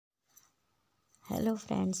Hello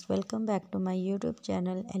friends, welcome back to my YouTube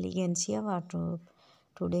channel Elegancia Wardrobe.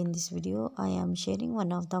 Today in this video I am sharing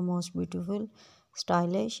one of the most beautiful,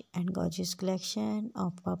 stylish and gorgeous collection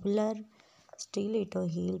of popular stiletto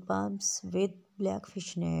heel pumps with black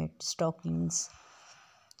fishnet stockings.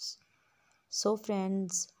 So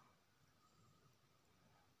friends,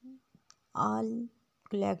 all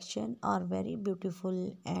collection are very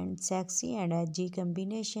beautiful and sexy and edgy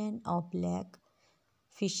combination of black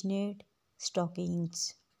fishnet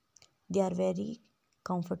stockings. They are very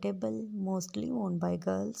comfortable, mostly worn by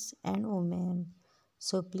girls and women.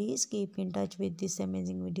 So please keep in touch with this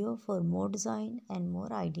amazing video for more design and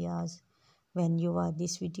more ideas. When you watch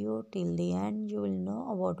this video till the end, you will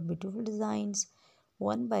know about beautiful designs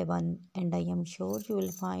one by one, and I am sure you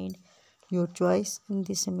will find your choice in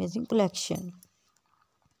this amazing collection.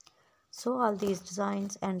 So all these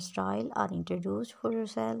designs and style are introduced for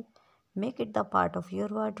yourself. Make it the part of your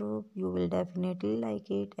wardrobe. You will definitely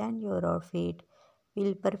like it and your outfit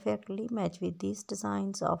will perfectly match with these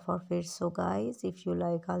designs of outfits. So guys, if you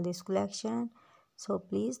like all this collection, so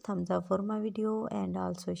please thumbs up for my video and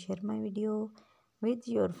also share my video with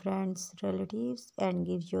your friends, relatives and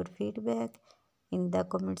give your feedback in the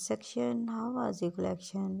comment section. How was the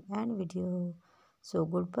collection and video? So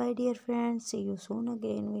goodbye dear friends, see you soon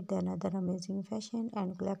again with another amazing fashion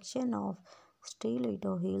and collection of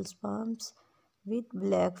stiletto heels pumps with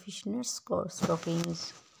black fishnet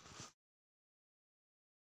stockings.